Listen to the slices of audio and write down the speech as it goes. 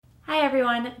Hi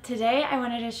everyone! Today I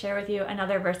wanted to share with you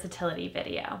another versatility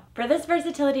video. For this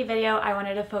versatility video, I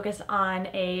wanted to focus on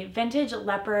a vintage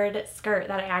leopard skirt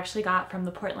that I actually got from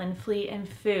the Portland Fleet and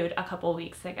Food a couple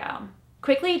weeks ago.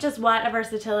 Quickly, just what a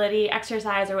versatility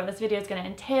exercise or what this video is going to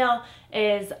entail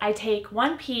is I take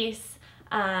one piece,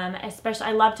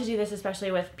 I love to do this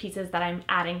especially with pieces that I'm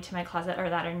adding to my closet or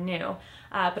that are new,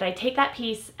 but I take that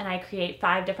piece and I create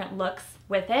 5 different looks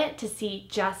with it to see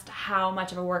just how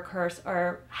much of a workhorse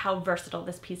or how versatile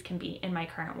this piece can be in my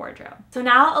current wardrobe. So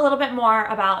now a little bit more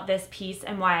about this piece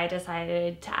and why I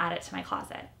decided to add it to my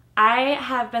closet. I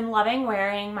have been loving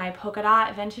wearing my polka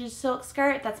dot vintage silk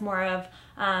skirt that's more of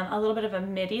a little bit of a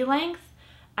midi length.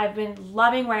 I've been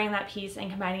loving wearing that piece and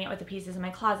combining it with the pieces in my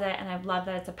closet, and I've loved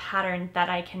that it's a pattern that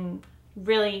I can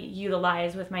really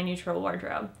utilize with my neutral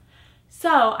wardrobe. So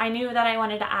I knew that I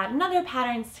wanted to add another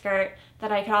pattern skirt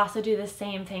that I could also do the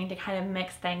same thing to kind of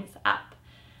mix things up.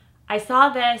 I saw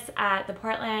this at the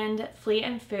Portland Fleet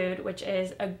and Food, which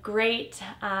is a great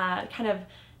kind of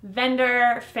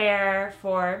vendor fair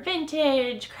for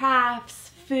vintage,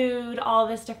 crafts, food, all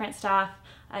this different stuff.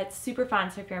 It's super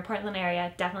fun, so if you're in the Portland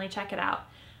area, definitely check it out.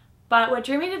 But what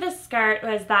drew me to this skirt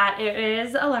was that it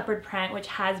is a leopard print, which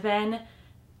has been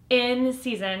in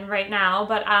season right now,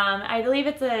 but I believe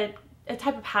it's a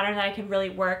type of pattern that I could really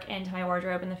work into my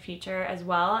wardrobe in the future as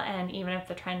well, and even if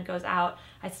the trend goes out,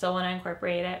 I still want to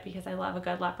incorporate it because I love a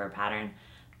good leopard pattern.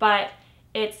 But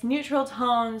it's neutral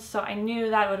tones, so I knew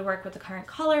that would work with the current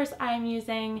colors I'm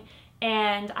using,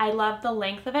 and I love the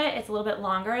length of it. It's a little bit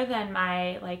longer than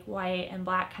my like white and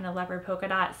black kind of leopard polka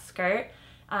dot skirt.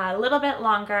 A little bit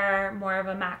longer, more of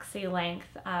a maxi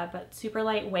length, but super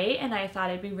lightweight, and I thought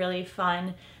it'd be really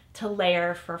fun to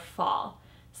layer for fall.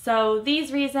 So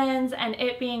these reasons and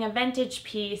it being a vintage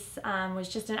piece was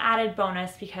just an added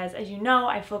bonus because, as you know,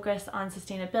 I focus on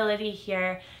sustainability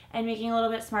here and making a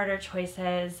little bit smarter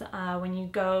choices when you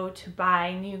go to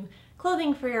buy new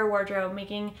clothing for your wardrobe,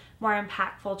 making more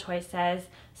impactful choices.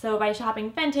 So by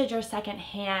shopping vintage or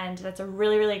secondhand, that's a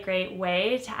really, really great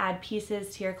way to add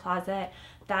pieces to your closet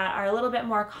that are a little bit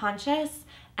more conscious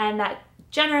and that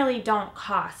generally don't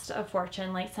cost a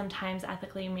fortune like sometimes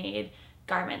ethically made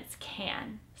garments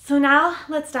can. So now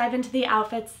let's dive into the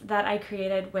outfits that I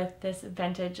created with this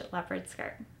vintage leopard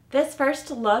skirt. This first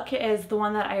look is the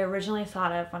one that I originally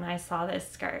thought of when I saw this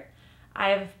skirt.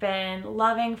 I've been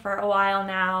loving for a while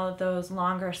now those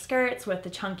longer skirts with the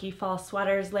chunky fall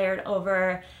sweaters layered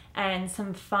over and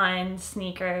some fun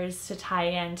sneakers to tie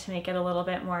in to make it a little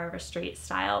bit more of a street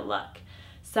style look.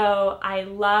 So I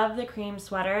love the cream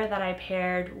sweater that I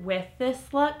paired with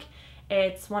this look.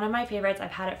 It's one of my favorites.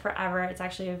 I've had it forever. It's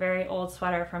actually a very old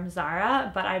sweater from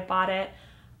Zara, but I bought it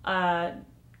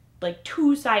like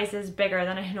 2 sizes bigger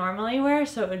than I normally wear,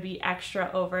 so it would be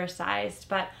extra oversized.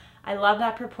 But I love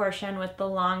that proportion with the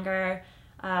longer,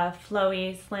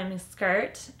 flowy, slim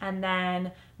skirt, and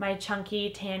then my chunky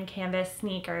tan canvas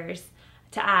sneakers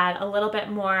to add a little bit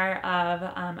more of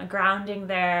a grounding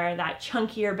there. That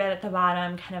chunkier bit at the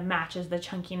bottom kind of matches the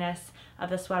chunkiness of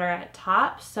the sweater at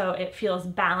top, so it feels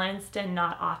balanced and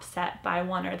not offset by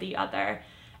one or the other.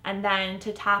 And then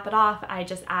to top it off, I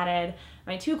just added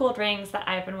my 2 gold rings that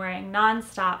I've been wearing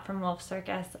non-stop from Wolf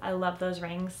Circus. I love those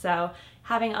rings, so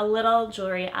having a little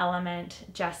jewelry element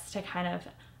just to kind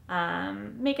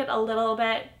of make it a little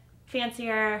bit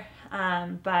fancier,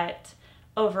 but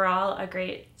overall a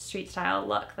great street style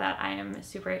look that I am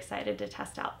super excited to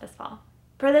test out this fall.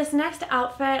 For this next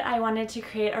outfit, I wanted to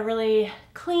create a really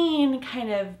clean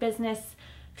kind of business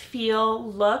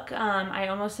feel look. I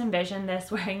almost envisioned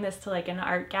wearing this to like an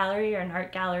art gallery or an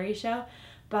art gallery show,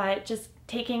 but just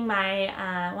taking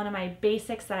my one of my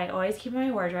basics that I always keep in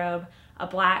my wardrobe, a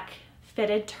black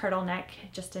fitted turtleneck,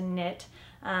 just a knit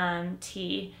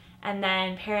tee, and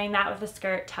then pairing that with a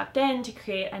skirt tucked in to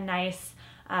create a nice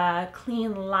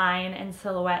clean line and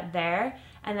silhouette there.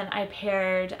 And then I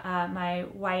paired my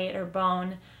white or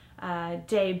bone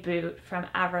day boot from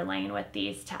Everlane with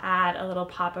these to add a little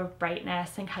pop of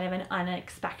brightness and kind of an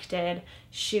unexpected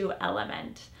shoe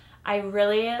element. I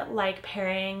really like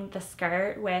pairing the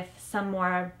skirt with some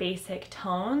more basic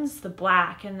tones, the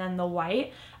black and then the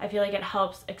white. I feel like it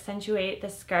helps accentuate the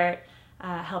skirt,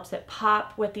 helps it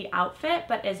pop with the outfit,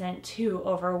 but isn't too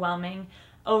overwhelming.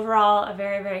 Overall, a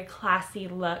very, very classy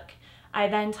look. I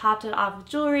then topped it off with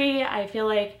jewelry. I feel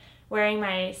like wearing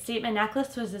my statement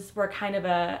necklace were kind of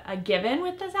a given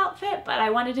with this outfit, but I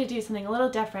wanted to do something a little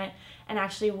different and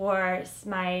actually wore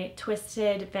my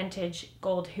twisted vintage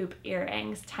gold hoop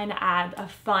earrings, trying to add a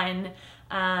fun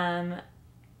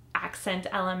accent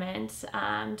element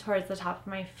towards the top of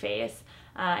my face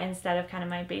instead of kind of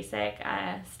my basic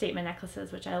statement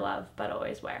necklaces, which I love but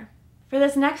always wear. For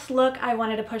this next look, I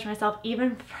wanted to push myself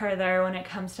even further when it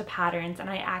comes to patterns, and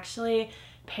I actually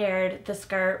paired the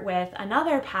skirt with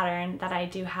another pattern that I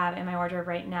do have in my wardrobe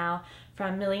right now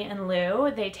from Millie and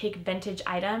Lou. They take vintage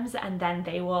items and then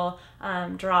they will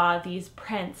draw these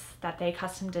prints that they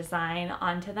custom design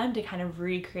onto them to kind of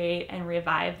recreate and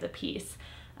revive the piece.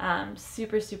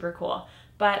 Super, super cool.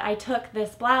 But I took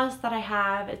this blouse that I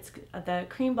have, it's the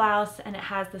cream blouse, and it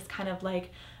has this kind of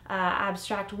like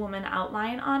abstract woman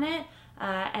outline on it,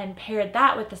 and paired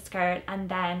that with the skirt and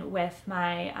then with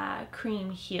my cream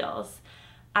heels.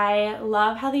 I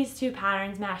love how these two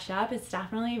patterns mash up. It's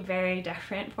definitely very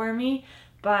different for me,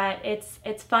 but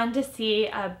it's fun to see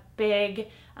a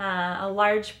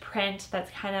large print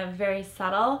that's kind of very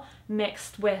subtle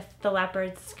mixed with the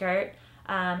leopard skirt,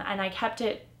 and I kept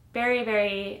it very,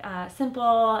 very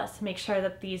simple to make sure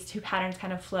that these two patterns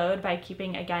kind of flowed by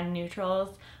keeping, again,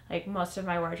 neutrals like most of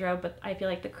my wardrobe, but I feel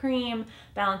like the cream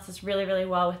balances really, really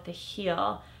well with the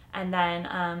heel. And then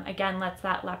again, lets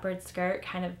that leopard skirt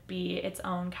kind of be its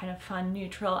own kind of fun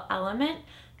neutral element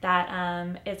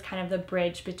that is kind of the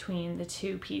bridge between the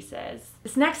two pieces.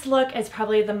 This next look is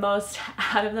probably the most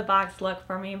out of the box look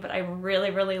for me, but I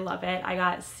really, really love it. I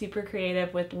got super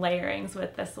creative with layerings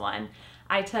with this one.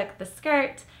 I took the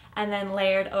skirt and then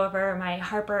layered over my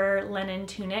Harper linen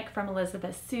tunic from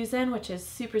Elizabeth Susan, which is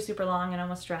super, super long and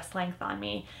almost dress length on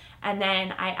me. And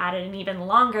then I added an even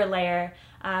longer layer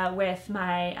with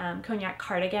my cognac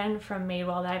cardigan from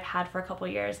Madewell that I've had for a couple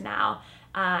years now,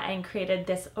 and created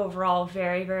this overall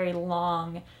very, very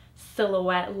long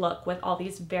silhouette look with all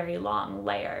these very long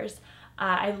layers.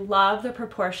 I love the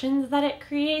proportions that it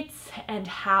creates and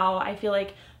how I feel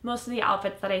like most of the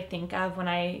outfits that I think of when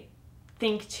I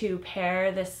think to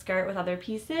pair this skirt with other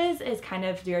pieces is kind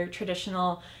of your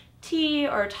traditional tee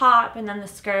or top and then the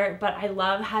skirt, but I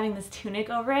love having this tunic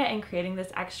over it and creating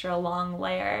this extra long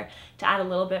layer to add a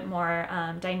little bit more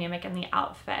dynamic in the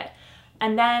outfit.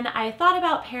 And then I thought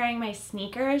about pairing my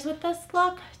sneakers with this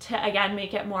look to, again,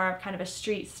 make it more of kind of a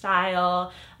street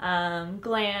style,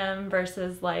 glam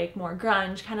versus like more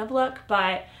grunge kind of look,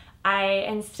 but I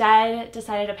instead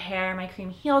decided to pair my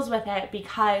cream heels with it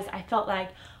because I felt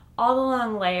like all the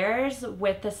long layers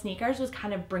with the sneakers was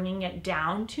kind of bringing it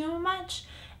down too much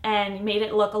and made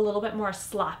it look a little bit more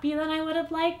sloppy than I would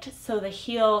have liked. So the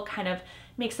heel kind of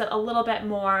makes it a little bit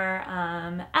more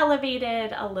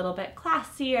elevated, a little bit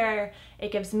classier.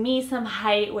 It gives me some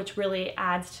height, which really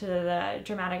adds to the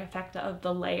dramatic effect of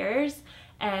the layers.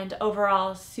 And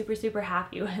overall, super, super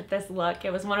happy with this look.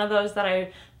 It was one of those that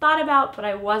I thought about, but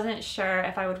I wasn't sure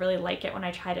if I would really like it when I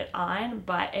tried it on,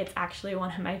 but it's actually one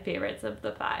of my favorites of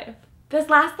the 5. This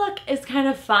last look is kind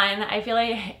of fun. I feel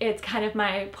like it's kind of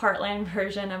my Portland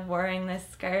version of wearing this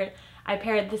skirt. I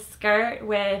paired the skirt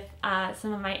with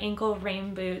some of my ankle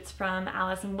rain boots from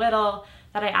Alice & Whittle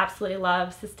that I absolutely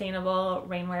love, sustainable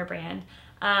rainwear brand.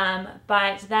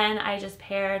 But then I just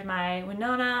paired my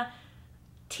Winona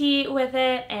tee with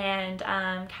it and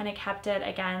kind of kept it,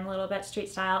 again, a little bit street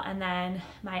style, and then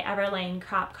my Everlane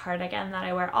crop cardigan that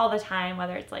I wear all the time,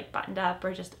 whether it's like buttoned up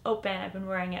or just open. I've been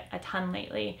wearing it a ton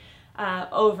lately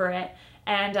over it.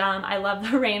 And I love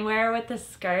the rainwear with the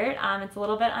skirt. It's a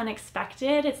little bit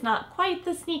unexpected. It's not quite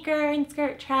the sneaker and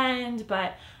skirt trend,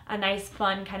 but a nice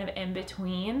fun kind of in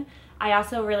between. I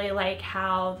also really like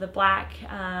how the black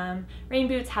rain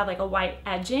boots have like a white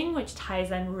edging, which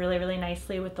ties in really, really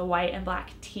nicely with the white and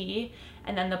black tee,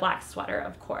 and then the black sweater,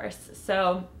 of course.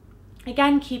 So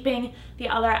again, keeping the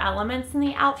other elements in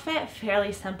the outfit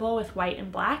fairly simple with white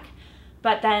and black,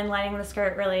 but then letting the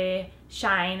skirt really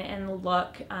shine in the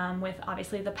look with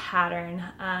obviously the pattern.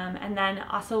 And then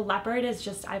also leopard is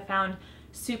just, I found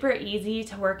super easy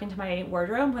to work into my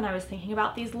wardrobe when I was thinking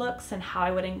about these looks and how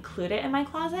I would include it in my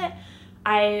closet.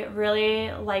 I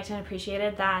really liked and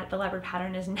appreciated that the leopard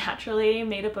pattern is naturally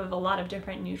made up of a lot of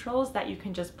different neutrals that you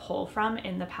can just pull from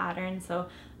in the pattern. So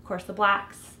of course the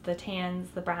blacks, the tans,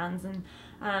 the browns,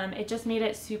 and it just made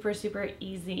it super, super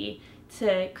easy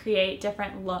to create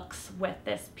different looks with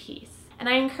this piece. And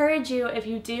I encourage you, if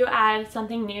you do add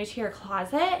something new to your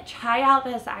closet, try out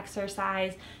this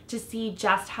exercise to see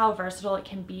just how versatile it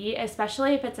can be,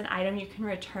 especially if it's an item you can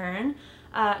return.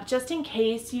 Just in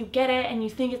case you get it and you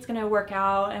think it's gonna work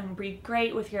out and be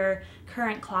great with your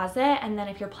current closet, and then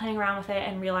if you're playing around with it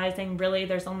and realizing really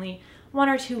there's only 1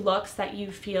 or 2 looks that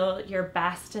you feel you're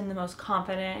best and the most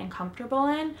confident and comfortable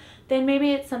in, then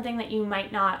maybe it's something that you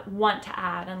might not want to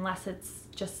add unless it's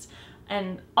just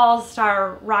an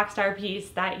all-star rock star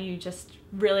piece that you just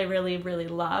really, really, really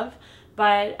love.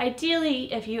 But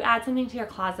ideally, if you add something to your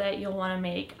closet, you'll want to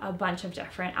make a bunch of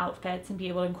different outfits and be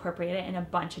able to incorporate it in a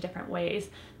bunch of different ways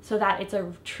so that it's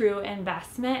a true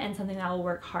investment and something that will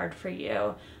work hard for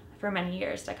you for many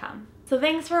years to come. So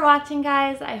thanks for watching,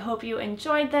 guys. I hope you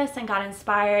enjoyed this and got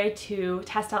inspired to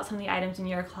test out some of the items in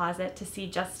your closet to see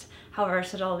just how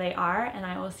versatile they are, and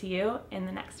I will see you in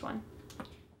the next one.